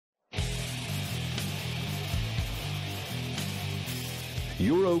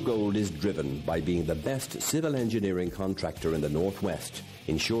Eurogold is driven by being the best civil engineering contractor in the Northwest,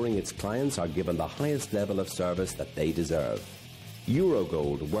 ensuring its clients are given the highest level of service that they deserve.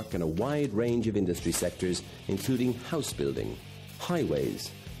 Eurogold work in a wide range of industry sectors, including house building,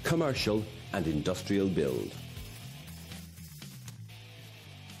 highways, commercial and industrial build.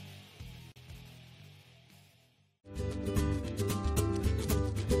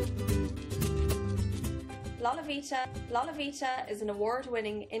 La Vita is an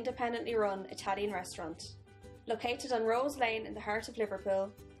award-winning, independently run Italian restaurant. Located on Rose Lane in the heart of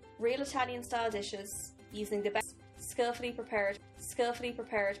Liverpool, real Italian-style dishes using the best skillfully prepared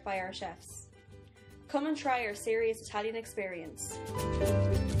by our chefs. Come and try our serious Italian experience.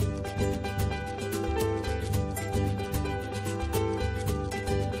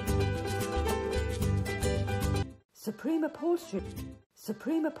 Supreme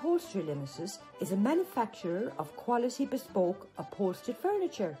Upholstery Limited is a manufacturer of quality bespoke upholstered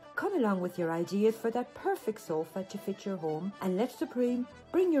furniture. Come along with your ideas for that perfect sofa to fit your home and let Supreme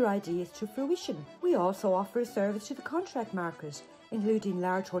bring your ideas to fruition. We also offer a service to the contract market, including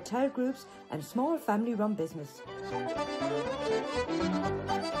large hotel groups and small family-run business.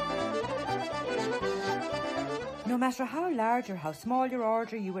 No matter how large or how small your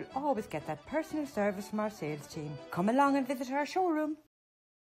order, you will always get that personal service from our sales team. Come along and visit our showroom.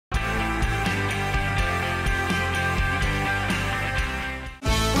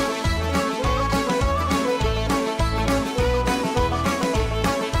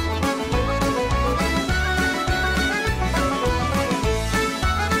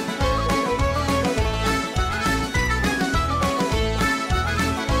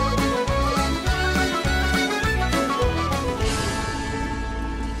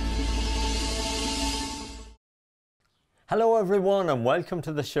 Hello everyone and welcome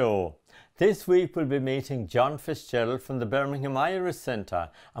to the show. This week we'll be meeting John Fitzgerald from the Birmingham Irish Centre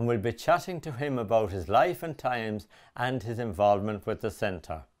and we'll be chatting to him about his life and times and his involvement with the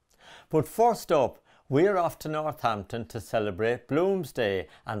centre. But first up, we're off to Northampton to celebrate Bloomsday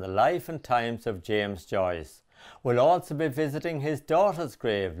and the life and times of James Joyce. We'll also be visiting his daughter's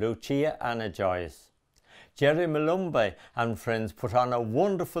grave, Lucia Joyce. Gerry Molumby and friends put on a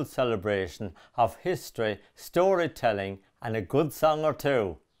wonderful celebration of history, storytelling and a good song or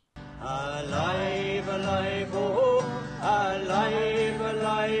two. Alive, alive, oh, alive,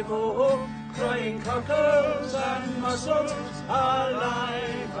 alive, oh, crying cockles and mussels,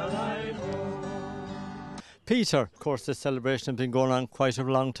 alive, alive, oh. Peter, of course this celebration has been going on quite a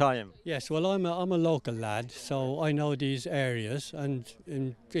long time. Yes, well I'm a local lad, so I know these areas, and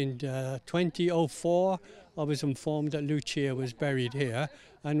in 2004 I was informed that Lucia was buried here,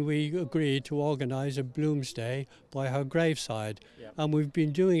 and we agreed to organise a Bloomsday by her graveside. Yep. And we've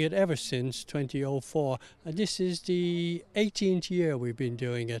been doing it ever since 2004, and this is the 18th year we've been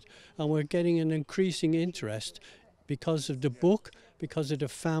doing it, and we're getting an increasing interest because of the book, because of the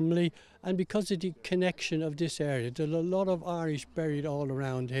family, and because of the connection of this area. There are a lot of Irish buried all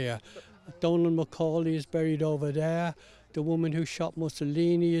around here. Donald Macaulay is buried over there, the woman who shot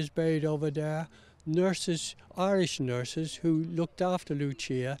Mussolini is buried over there. Nurses, Irish nurses who looked after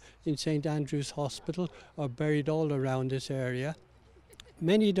Lucia in St Andrew's Hospital are buried all around this area.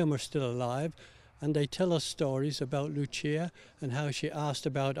 Many of them are still alive, and they tell us stories about Lucia and how she asked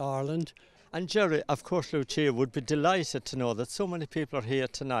about Ireland. And Gerry, of course Lucia would be delighted to know that so many people are here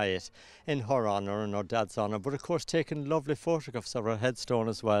tonight in her honour and her dad's honour, but of course taking lovely photographs of her headstone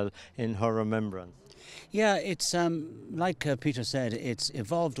as well in her remembrance. Yeah, it's like Peter said, it's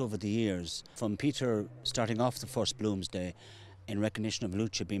evolved over the years, from Peter starting off the first Bloomsday in recognition of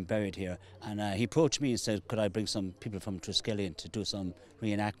Lucia being buried here, and he approached me and said could I bring some people from Triskelion to do some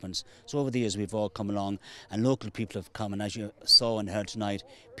reenactments. So over the years we've all come along, and local people have come, and as you saw and heard tonight,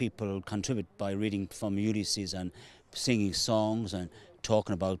 people contribute by reading from Ulysses and singing songs and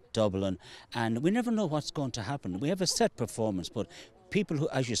talking about Dublin, and we never know what's going to happen. We have a set performance, but people who,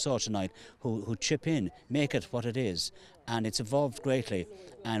 as you saw tonight, who chip in, make it what it is, and it's evolved greatly.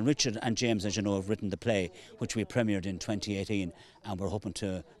 And Richard and James, as you know, have written the play, which we premiered in 2018, and we're hoping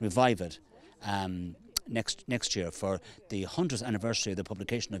to revive it next year for the 100th anniversary of the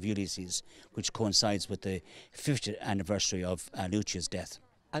publication of Ulysses, which coincides with the 50th anniversary of Lucia's death.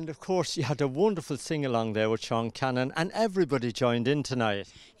 And of course you had a wonderful sing-along there with Sean Cannon, and everybody joined in tonight.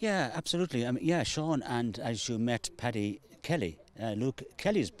 Yeah, absolutely. Yeah, Sean, and as you met Paddy Kelly, Luke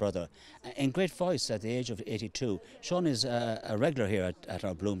Kelly's brother, in great voice at the age of 82. Sean is a regular here at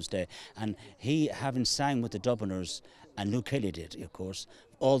our Bloomsday, and he, having sang with the Dubliners, and Luke Kelly did, of course,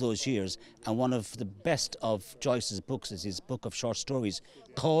 all those years. And one of the best of Joyce's books is his book of short stories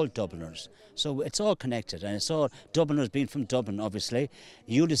called Dubliners. So it's all connected, and it's all Dubliners being from Dublin, obviously.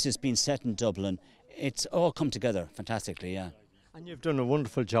 Ulysses being set in Dublin. It's all come together fantastically, yeah. And you've done a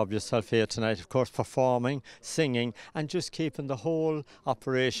wonderful job yourself here tonight, of course, performing, singing, and just keeping the whole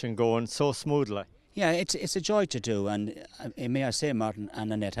operation going so smoothly. Yeah, it's a joy to do, and may I say, Martin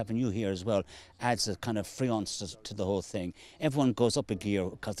and Annette, having you here as well, adds a kind of friance to the whole thing. Everyone goes up a gear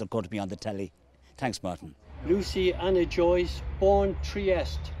because they're going to be on the telly. Thanks, Martin. Lucia Joyce, born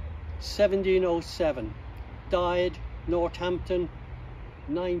Trieste, 1707, died Northampton,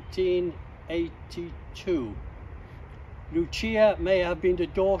 1982. Lucia may have been the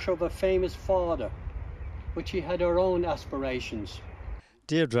daughter of a famous father, but she had her own aspirations.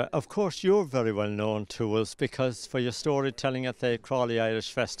 Deirdre, of course you're very well known to us because for your storytelling at the Crawley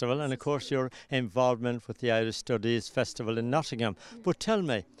Irish Festival and of course your involvement with the Irish Studies Festival in Nottingham. But tell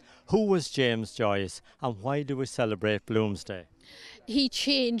me, who was James Joyce and why do we celebrate Bloomsday? He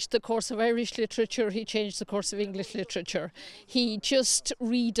changed the course of Irish literature, he changed the course of English literature. He just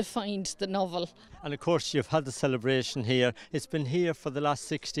redefined the novel. And of course you've had the celebration here. It's been here for the last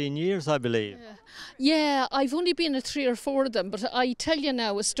 16 years, I believe. Yeah, I've only been at 3 or 4 of them, but I tell you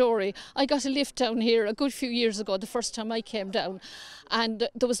now a story. I got a lift down here a good few years ago, the first time I came down, and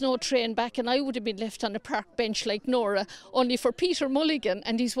there was no train back, and I would have been left on a park bench like Nora, only for Peter Mulligan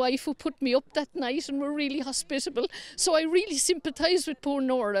and his wife who put me up that night and were really hospitable. So I really sympathise with poor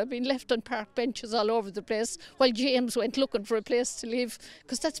Nora being left on park benches all over the place while James went looking for a place to live,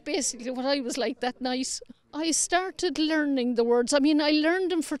 because that's basically what I was like that night. I started learning the words. I mean, I learned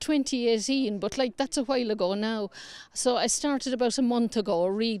them for 2018, but like that's a while ago now. So I started about a month ago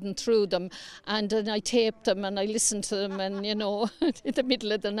reading through them, and then I taped them and I listened to them, and you know, in the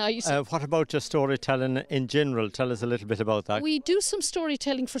middle of the night. What about your storytelling in general? Tell us a little bit about that. We do some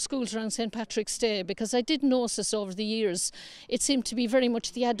storytelling for schools around St. Patrick's Day, because I did notice over the years it seemed to be very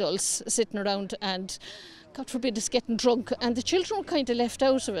much the adults sitting around and, God forbid, us getting drunk, and the children were kind of left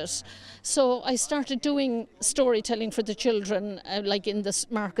out of it. So I started doing storytelling for the children, like in the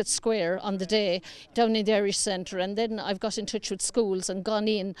Market Square on the day, down in the Irish Centre, and then I've got in touch with schools and gone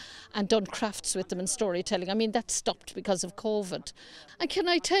in and done crafts with them and storytelling. I mean, that stopped because of COVID. And can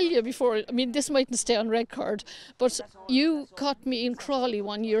I tell you before, I mean, this mightn't stay on record, but you caught me in Crawley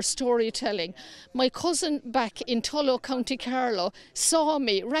one year storytelling. My cousin back in Tullow, County Carlow, saw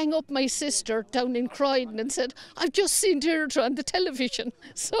me, rang up my sister down in Croydon and said, I've just seen Deirdre on the television.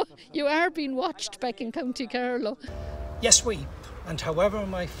 So you are being watched back in County Carlow. Yes, weep, and however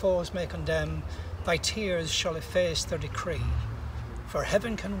my foes may condemn, thy tears shall efface their decree. For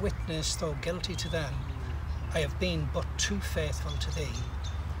heaven can witness, though guilty to them, I have been but too faithful to thee.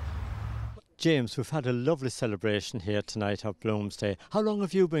 James, we've had a lovely celebration here tonight of Bloomsday. How long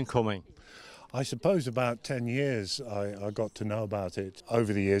have you been coming? I suppose about 10 years I got to know about it.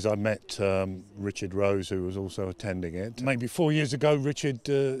 Over the years I met Richard Rose, who was also attending it. Maybe 4 years ago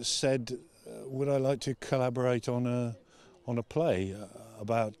Richard said, would I like to collaborate on a play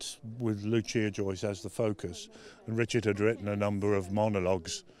with Lucia Joyce as the focus. And Richard had written a number of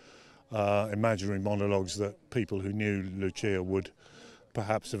monologues, imaginary monologues that people who knew Lucia would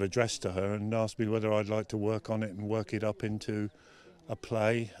perhaps have addressed to her, and asked me whether I'd like to work on it and work it up into a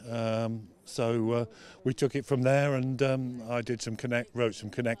play. So we took it from there, and I did wrote some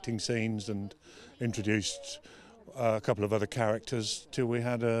connecting scenes and introduced a couple of other characters till we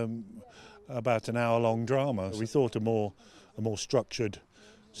had about an hour-long drama. We thought a more structured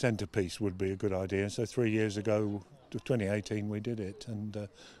centrepiece would be a good idea. So 3 years ago, 2018, we did it, and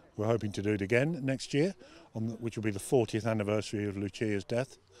we're hoping to do it again next year, which will be the 40th anniversary of Lucia's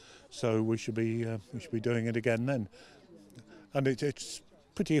death. So we should be doing it again then. And it's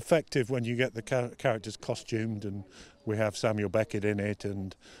pretty effective when you get the characters costumed, and we have Samuel Beckett in it,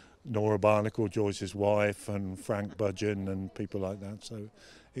 and Nora Barnacle, Joyce's wife, and Frank Budgeon, and people like that. So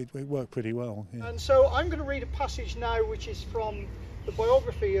it worked pretty well. Yeah. And so I'm going to read a passage now which is from the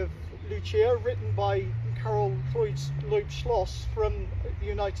biography of Lucia, written by Carol Lloyd Schloss from the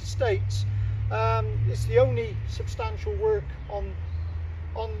United States. It's the only substantial work on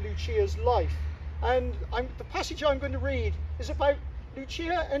Lucia's life. And the passage I'm going to read is about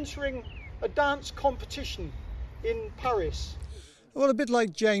Lucia entering a dance competition in Paris. Well, a bit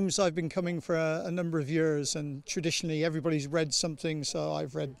like James, I've been coming for a number of years, and traditionally everybody's read something, so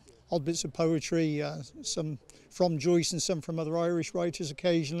I've read odd bits of poetry, some from Joyce and some from other Irish writers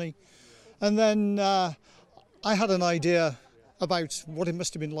occasionally. And then I had an idea about what it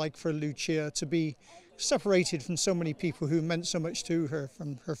must have been like for Lucia to be separated from so many people who meant so much to her,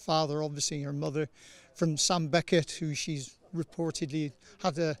 from her father, obviously, her mother, from Sam Beckett, who she's reportedly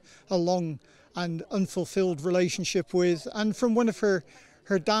had a long and unfulfilled relationship with, and from one of her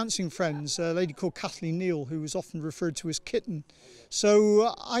dancing friends, a lady called Kathleen Neal, who was often referred to as Kitten.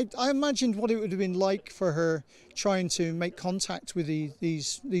 So I imagined what it would have been like for her trying to make contact with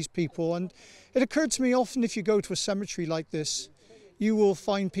these people. And it occurred to me, often if you go to a cemetery like this, you will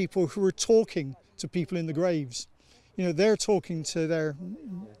find people who are talking to people in the graves. You know, they're talking to their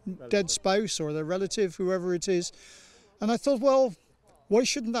dead spouse or their relative, whoever it is. And I thought, well, why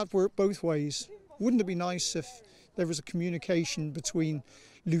shouldn't that work both ways? Wouldn't it be nice if there was a communication between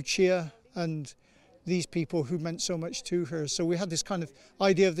Lucia and these people who meant so much to her? So we had this kind of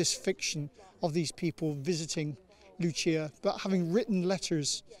idea of this fiction of these people visiting Lucia, but having written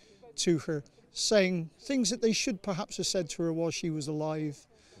letters to her, saying things that they should perhaps have said to her while she was alive.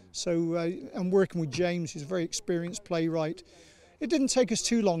 So I'm working with James, who's a very experienced playwright. It didn't take us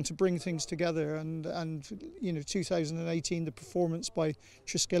too long to bring things together, and you know, 2018, the performance by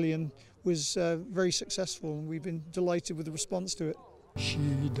Triskelion was very successful, and we've been delighted with the response to it. She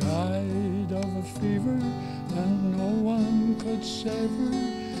died of a fever, and no one could save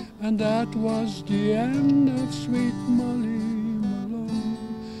her, and that was the end of sweet Molly Malone.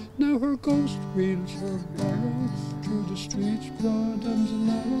 Now her ghost wheels her barrow through the streets broad and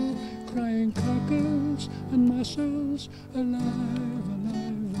narrow, crying cockles and mussels, alive,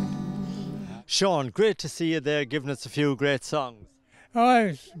 alive, alive. Sean, great to see you there giving us a few great songs. Oh,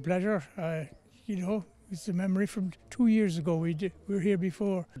 it's a pleasure. You know, it's a memory from 2 years ago. We were here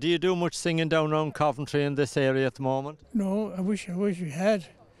before. Do you do much singing down around Coventry in this area at the moment? No, I wish we had.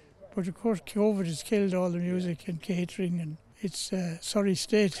 But of course, COVID has killed all the music and catering, and it's a sorry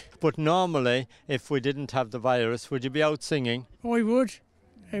state. But normally, if we didn't have the virus, would you be out singing? Oh, I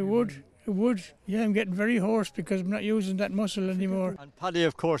would. Yeah, I'm getting very hoarse because I'm not using that muscle anymore. And Paddy,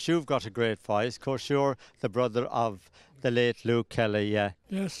 of course, you've got a great voice. Of course, you're the brother of the late Luke Kelly, yeah.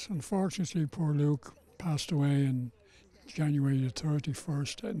 Yes, unfortunately, poor Luke passed away on January the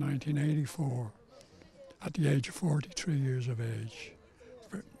 31st, 1984, at the age of 43 years of age.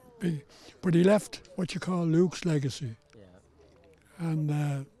 But he left what you call Luke's legacy. Yeah.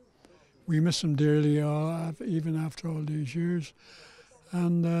 And we miss him dearly, even after all these years.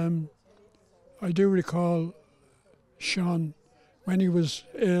 And I do recall Sean, when he was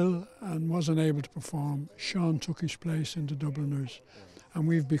ill and wasn't able to perform, Sean took his place in the Dubliners, and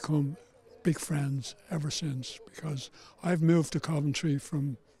we've become big friends ever since, because I've moved to Coventry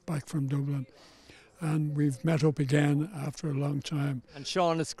back from Dublin, and we've met up again after a long time. And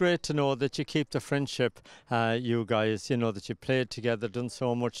Sean, it's great to know that you keep the friendship, you guys, you know, that you played together, done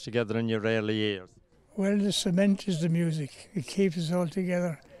so much together in your early years. Well, the cement is the music. It keeps us all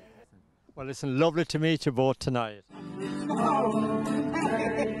together. Well, listen, lovely to meet you both tonight. One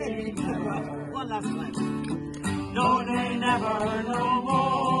last time. No, they never no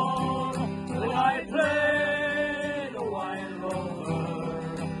more will I play the wild rover.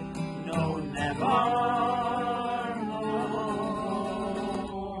 No, never no more.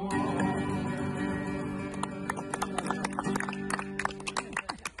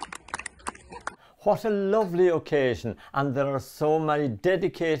 What a lovely occasion, and there are so many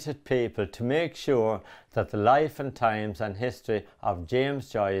dedicated people to make sure that the life and times and history of James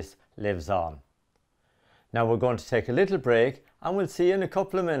Joyce lives on. Now we're going to take a little break, and we'll see you in a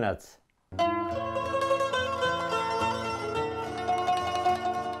couple of minutes.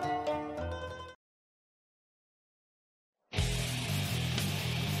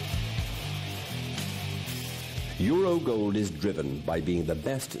 Eurogold is driven by being the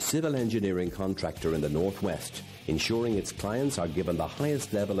best civil engineering contractor in the Northwest, ensuring its clients are given the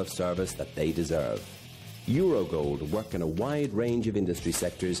highest level of service that they deserve. Eurogold work in a wide range of industry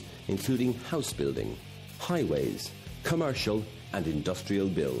sectors, including house building, highways, commercial and industrial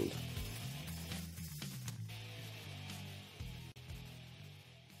build.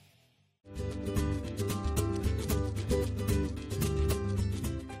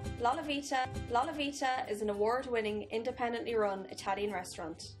 Lolla Vita is an award-winning, independently run Italian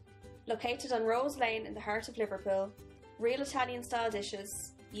restaurant. Located on Rose Lane in the heart of Liverpool, real Italian-style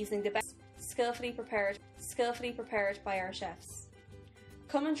dishes using the best skillfully prepared by our chefs.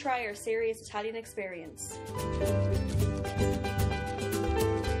 Come and try our serious Italian experience.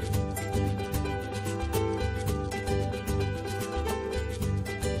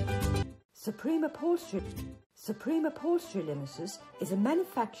 Supreme Upholstery Limited is a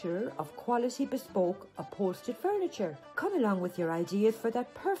manufacturer of quality bespoke upholstered furniture. Come along with your ideas for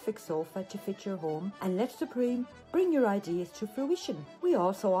that perfect sofa to fit your home and let Supreme bring your ideas to fruition. We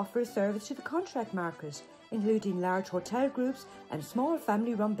also offer a service to the contract market, including large hotel groups and small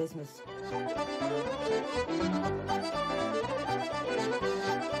family-run business.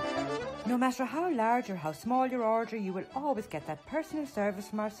 No matter how large or how small your order, you will always get that personal service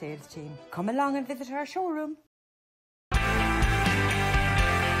from our sales team. Come along and visit our showroom.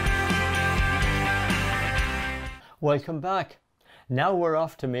 Welcome back. Now we're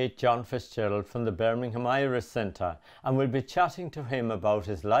off to meet John Fitzgerald from the Birmingham Irish Centre, and we'll be chatting to him about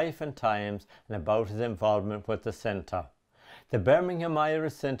his life and times and about his involvement with the centre. The Birmingham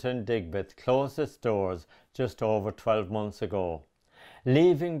Irish Centre in Digbeth closed its doors just over 12 months ago,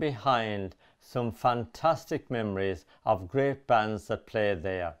 leaving behind some fantastic memories of great bands that played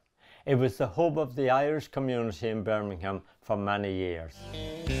there. It was the hub of the Irish community in Birmingham for many years.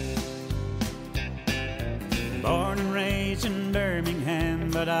 Born and raised in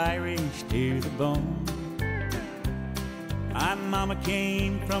Birmingham, but Irish to the bone. My mama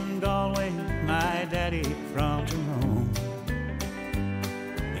came from Galway, my daddy from Tyrone.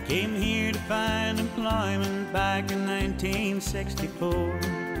 They came here to find employment back in 1964.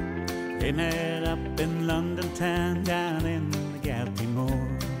 They met up in London town, down in the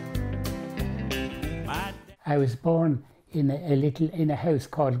Galtymore. I was born in a house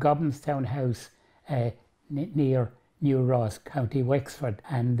called Gobhamstown House, near New Ross, County Wexford,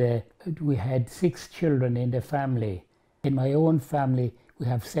 and we had 6 children in the family. In my own family, we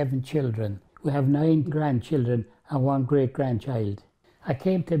have 7 children. We have 9 grandchildren and 1 great-grandchild. I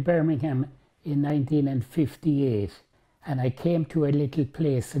came to Birmingham in 1958, and I came to a little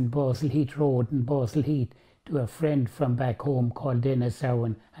place in Bosselheath Road in Bosselheath to a friend from back home called Dennis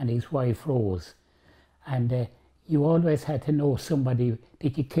Owen and his wife Rose. And you always had to know somebody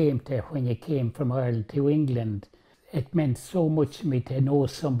that you came to when you came from Ireland to England. It meant so much to me to know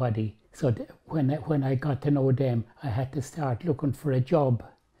somebody. So when I got to know them, I had to start looking for a job.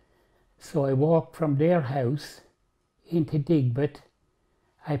 So I walked from their house into Digbeth.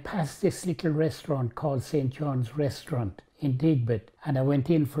 I passed this little restaurant called St. John's Restaurant in Digbeth, and I went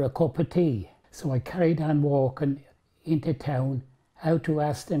in for a cup of tea. So I carried on walking into town, out to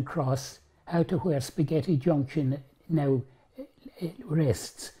Aston Cross, out to where Spaghetti Junction now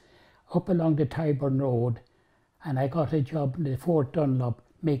rests, up along the Tyburn Road, and I got a job in the Fort Dunlop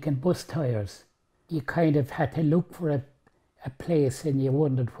making bus tyres. You kind of had to look for a place, and you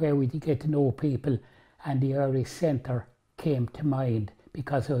wondered where would you get to know people, and the Irish Centre came to mind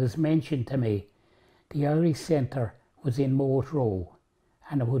because it was mentioned to me. The Irish Centre was in Moat Row,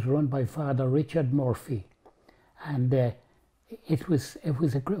 and it was run by Father Richard Murphy, and it was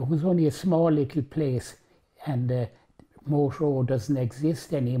only a small little place, and Moat Row doesn't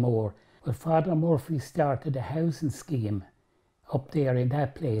exist anymore. But Father Murphy started a housing scheme up there in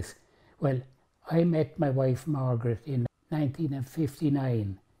that place. Well, I met my wife Margaret in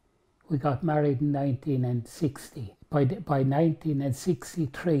 1959. We got married in 1960. By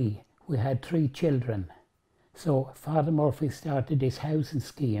 1963, we had 3 children. So Father Murphy started this housing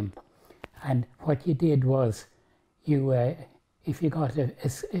scheme, and what you did was, if you got a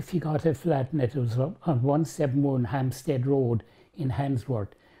flat, and it was on 171 Hampstead Road in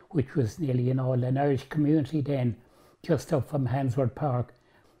Handsworth, which was nearly an Irish community then, just up from Handsworth Park.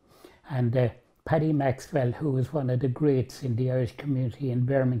 And Paddy Maxwell, who was one of the greats in the Irish community in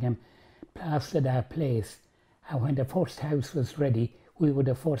Birmingham, plastered that place. And when the first house was ready, we were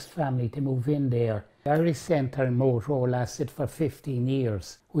the first family to move in there. The Irish Centre in Moat Row lasted for 15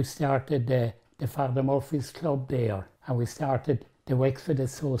 years. We started the Father Murphy's Club there, and we started the Wexford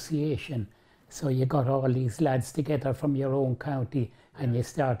Association. So you got all these lads together from your own county, and you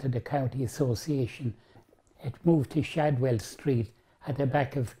started the county association. It moved to Shadwell Street at the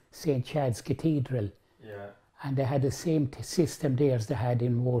back of St. Chad's Cathedral. Yeah. And they had the same system there as they had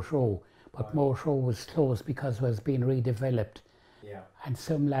in Moat Row, but Moat Row was closed because it was being redeveloped. Yeah. And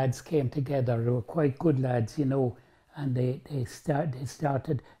some lads came together. They were quite good lads, you know, and they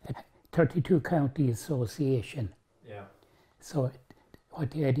started a 32 county association. Yeah. So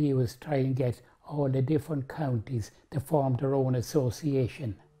what the idea was try and get all the different counties to form their own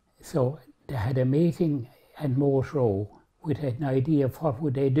association. So they had a meeting at Moat Row with an idea of what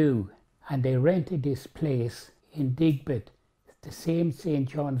would they do, and they rented this place in Digbeth, the same St.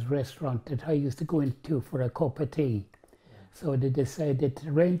 John's Restaurant that I used to go into for a cup of tea. Yeah. So they decided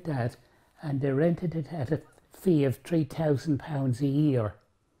to rent that, and they rented it at a fee of £3,000 a year.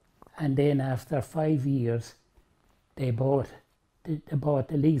 And then after 5 years, they bought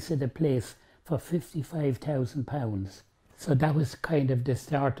the lease of the place for £55,000. So that was kind of the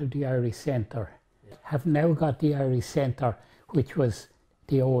start of the Irish Centre. Have now got the Irish Centre, which was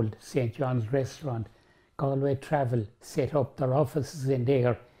the old St. John's restaurant. Galway Travel set up their offices in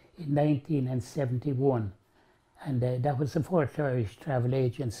there in 1971. And that was the first Irish travel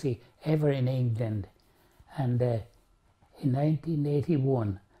agency ever in England. And in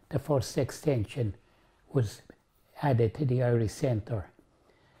 1981, the first extension was added to the Irish Centre.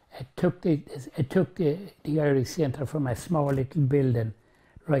 It took the Irish Centre from a small little building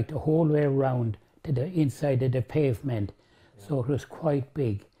right the whole way around to the inside of the pavement, so it was quite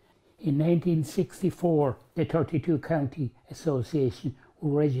big. In 1964, the 32 County Association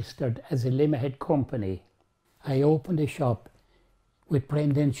were registered as a limited company. I opened a shop with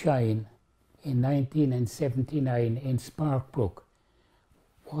Brendan Shine in 1979 in Sparkbrook,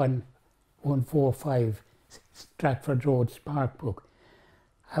 145 Stratford Road, Sparkbrook.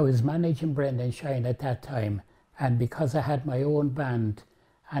 I was managing Brendan Shine at that time, and because I had my own band,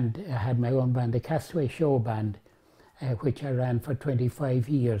 and I had my own band, the Castaway Show Band, which I ran for 25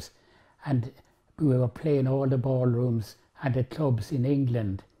 years, and we were playing all the ballrooms and the clubs in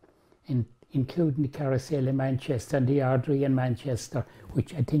England, including the Carousel in Manchester and the Ardrey in Manchester,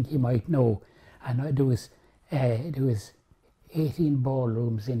 which I think you might know. And there was 18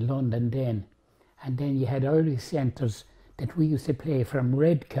 ballrooms in London then, and then you had Irish centres that we used to play from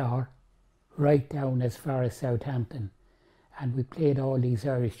Redcar right down as far as Southampton, and we played all these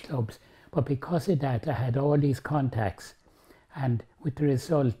Irish clubs. But because of that, I had all these contacts, and with the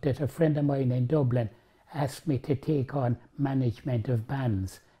result that a friend of mine in Dublin asked me to take on management of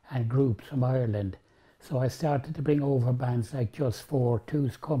bands and groups from Ireland. So I started to bring over bands like Just Four,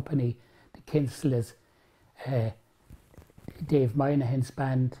 Two's Company, the Kinsellas, Dave Moynihan's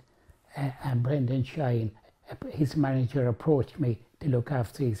band, and Brendan Shine. His manager approached me to look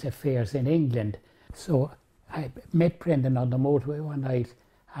after his affairs in England. So I met Brendan on the motorway one night,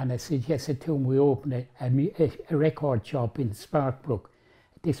 and I suggested to him we open a record shop in Sparkbrook.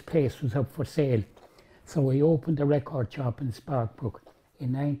 This place was up for sale. So we opened a record shop in Sparkbrook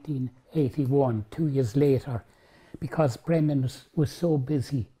in 1981, 2 years later. Because Brendan was so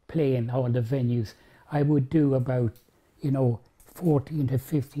busy playing all the venues, I would do about, 14 to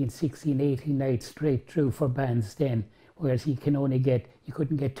 15, 16, 18 nights straight through for bands then, whereas you couldn't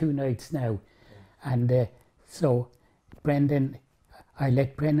get 2 nights now. And so I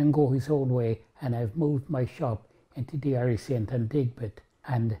let Brendan go his own way, and I've moved my shop into the Irish Centre in Digbeth.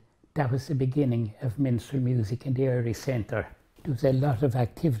 And that was the beginning of minstrel music in the Irish Centre. There was a lot of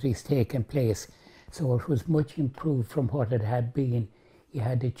activities taking place, so it was much improved from what it had been. You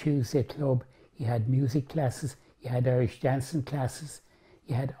had the Tuesday Club, you had music classes, you had Irish dancing classes,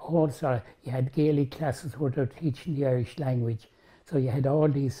 you had Gaelic classes where they were teaching the Irish language. So you had all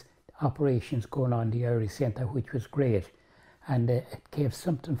these operations going on in the Irish Centre, which was great, and it gave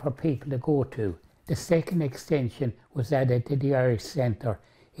something for people to go to. The second extension was added to the Irish Centre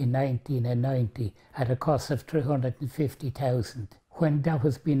in 1990 at a cost of $350,000. When that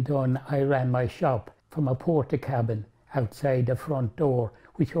was being done, I ran my shop from a porta cabin outside the front door,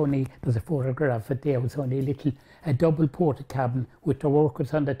 which there's a photograph of it there, was only a double porta cabin with the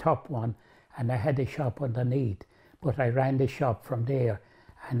workers on the top one, and I had a shop underneath. But I ran the shop from there,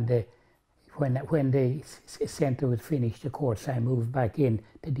 and when the centre was finished, of course, I moved back in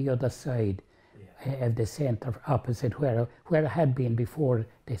to the other side of the centre, opposite where I had been before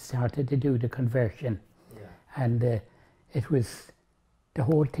they started to do the conversion. And the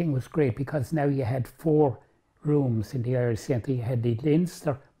whole thing was great, because now you had 4 rooms in the Irish Centre. You had the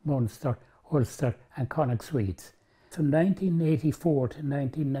Leinster, Munster, Ulster and Connacht suites. From 1984 to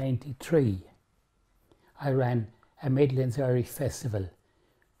 1993, I ran a Midlands Irish Festival,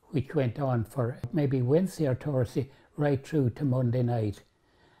 which went on for maybe Wednesday or Thursday, right through to Monday night.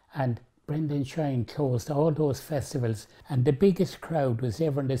 And Brendan Shine closed all those festivals, and the biggest crowd was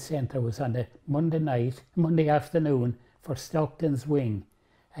ever in the centre was on a Monday afternoon for Stockton's Wing.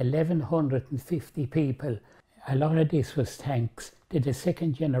 1,150 people. A lot of this was thanks to the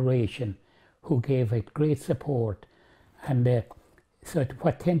second generation who gave it great support. And so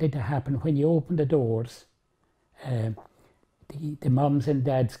what tended to happen when you opened the doors, the mums and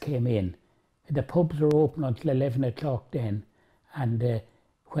dads came in. The pubs were open until 11 o'clock then, and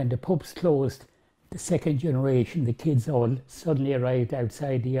when the pubs closed, the second generation, the kids all suddenly arrived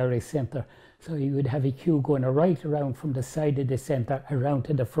outside the Irish Centre. So you would have a queue going right around from the side of the centre around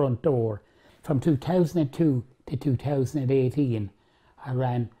to the front door. From 2002 to 2018, I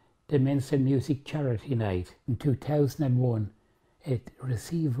ran the Minstrel Music Charity Night. In 2001, a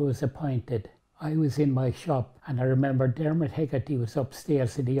receiver was appointed I was in my shop and I remember Dermot Hegarty was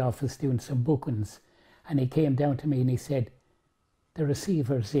upstairs in the office doing some bookings, and he came down to me and he said, "The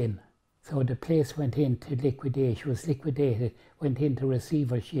receiver's in." So the place went into liquidation, was liquidated, went into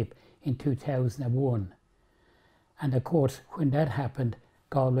receivership in 2001. And of course, when that happened,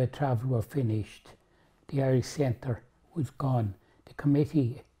 Galway Travel were finished. The Irish Centre was gone. The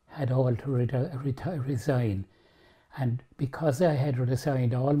committee had all to resign. And because I had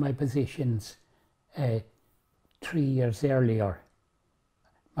resigned all my positions 3 years earlier,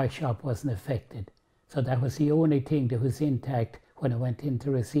 my shop wasn't affected. So that was the only thing that was intact when I went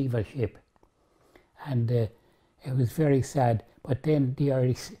into receivership. And it was very sad. But then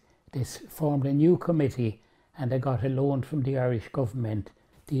they formed a new committee, and I got a loan from the Irish government.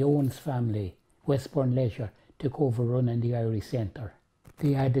 The Owens family, Westbourne Leisure, took over running the Irish Centre.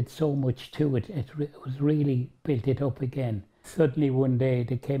 They added so much to it, it was really built it up again. Suddenly one day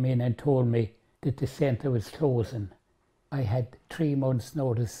they came in and told me that the centre was closing. I had 3 months'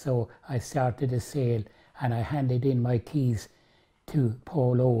 notice, so I started a sale and I handed in my keys to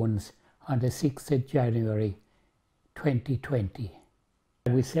Paul Owens on the 6th of January 2020.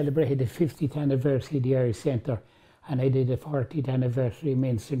 We celebrated the 50th anniversary of the Irish Centre, and I did a 40th anniversary of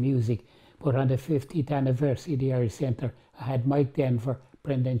Minster Music. But on the 50th anniversary of the Irish Centre, I had Mike Denver,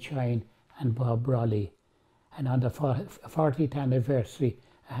 Brendan Shine and Bob Brawley. And on the 40th anniversary,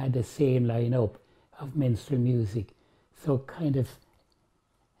 I had the same line-up of minstrel music. So kind of,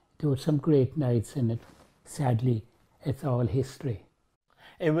 there were some great nights in it. Sadly, it's all history.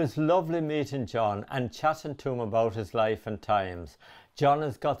 It was lovely meeting John and chatting to him about his life and times. John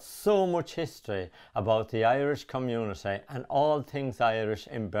has got so much history about the Irish community and all things Irish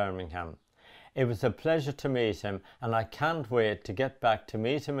in Birmingham. It was a pleasure to meet him, and I can't wait to get back to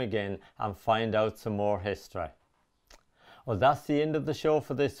meet him again and find out some more history. Well, that's the end of the show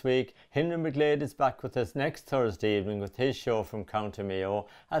for this week. Henry McGlade is back with us next Thursday evening with his show from County Mayo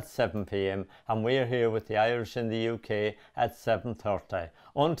at 7 p.m. and we're here with the Irish in the UK at 7:30.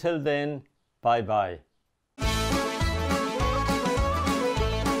 Until then, bye-bye.